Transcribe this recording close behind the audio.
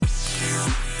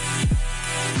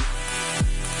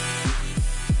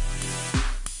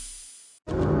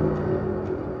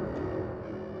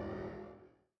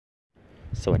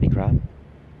สวัสดีครับ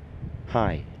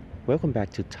Hi, welcome back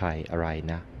to Thai อะไร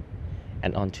นะ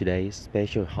and on today's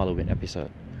special Halloween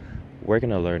episode we're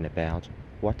gonna learn about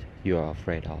what you are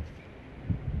afraid of.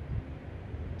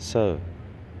 So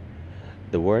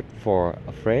the word for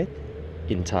afraid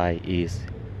in Thai is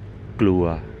กลัว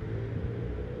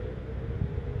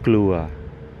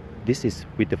This is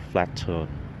with the flat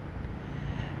tone,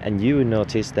 and you will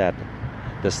notice that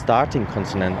the starting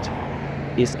consonant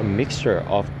is a mixture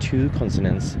of two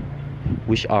consonants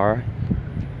which are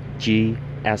G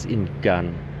as in gun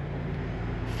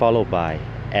followed by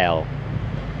L,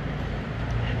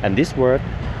 and this word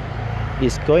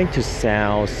is going to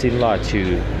sound similar to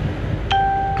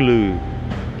glue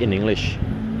in English.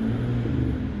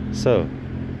 So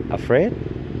afraid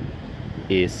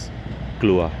is ก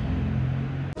ลัว.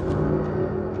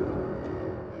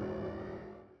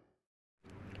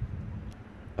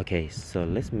 Okay, so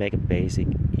let's make a basic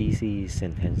easy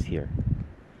sentence here.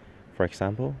 For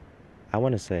example, I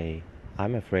want to say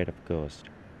I'm afraid of ghosts.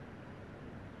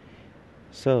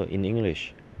 So in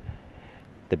English,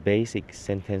 the basic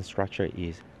sentence structure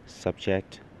is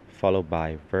subject followed by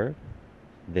verb,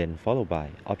 then followed by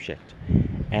object.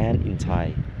 And in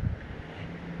Thai,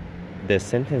 the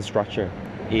sentence structure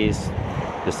is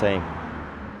the same.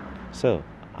 So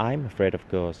I'm afraid of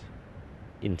ghosts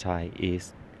in Thai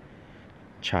is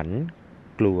ฉัน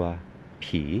กลัว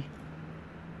ผี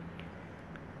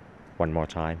One more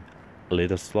time, a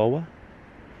little slower.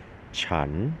 ฉั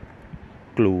น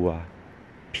กลัว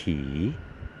ผี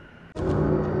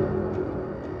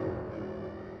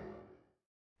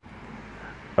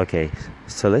Okay,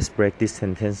 so let's break this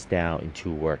sentence down into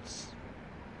words.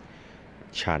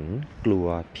 ฉันกลัว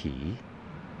ผี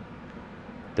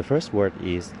The first word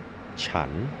is ฉั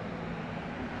น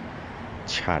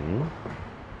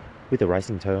with the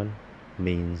rising tone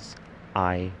means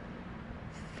I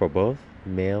for both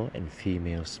male and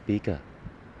female speaker.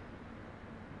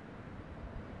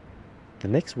 The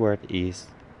next word is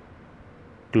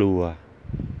กลัว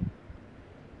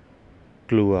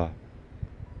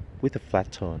with a flat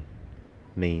tone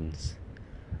means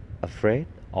afraid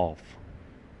of.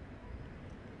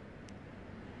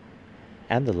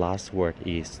 And the last word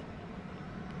is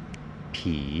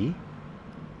ผี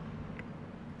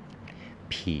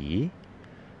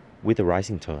with a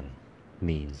rising tone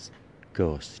means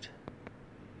ghost.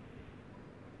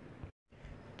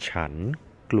 ฉัน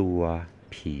กลัว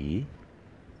ผี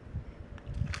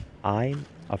I'm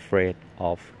afraid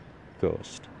of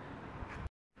ghost.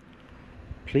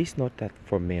 Please note that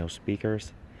for male speakers,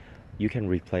 you can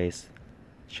replace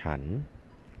ฉัน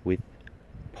with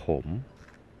ผม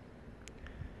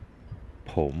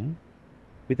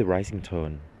with the rising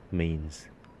tone means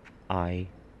I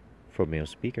for male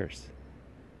speakers.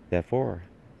 Therefore,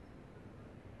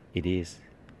 it is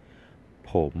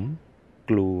ผม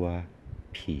กลัว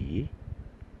ผี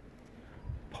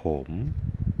ผม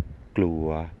กลัว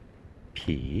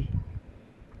ผี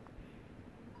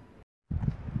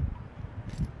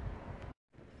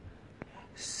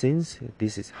Since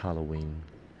this is Halloween,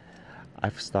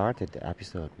 I've started the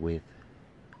episode with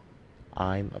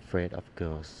I'm afraid of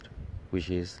ghosts, which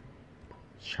is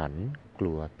ฉันก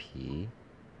ลัวผี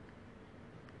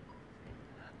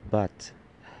But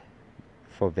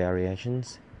for variations,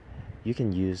 you can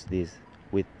use this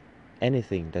with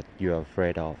anything that you're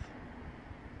afraid of.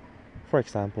 For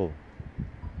example,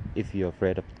 if you're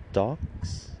afraid of dogs,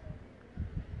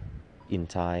 in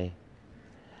Thai,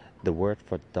 the word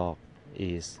for dog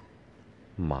is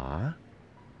หมา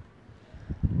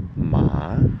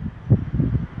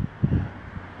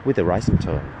with a rising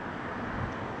tone.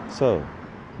 So,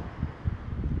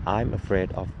 I'm afraid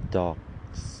of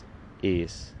dogs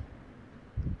is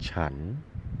ฉัน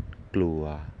กลัว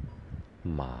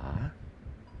หมา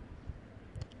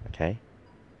Okay?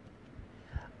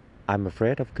 I'm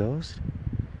afraid of ghosts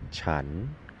ฉัน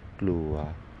กลัว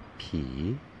ผี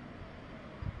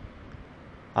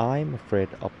I'm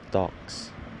afraid of dogs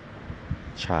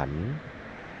ฉัน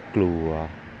กลัว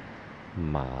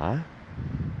หมา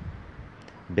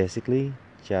Basically,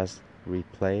 just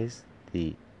replace the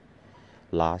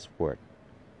last word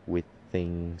with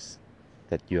things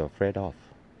that you're afraid of.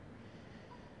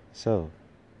 So,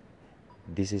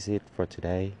 this is it for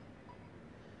today.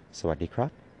 สวัสดีครั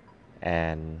บ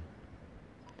and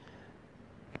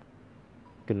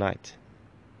good night.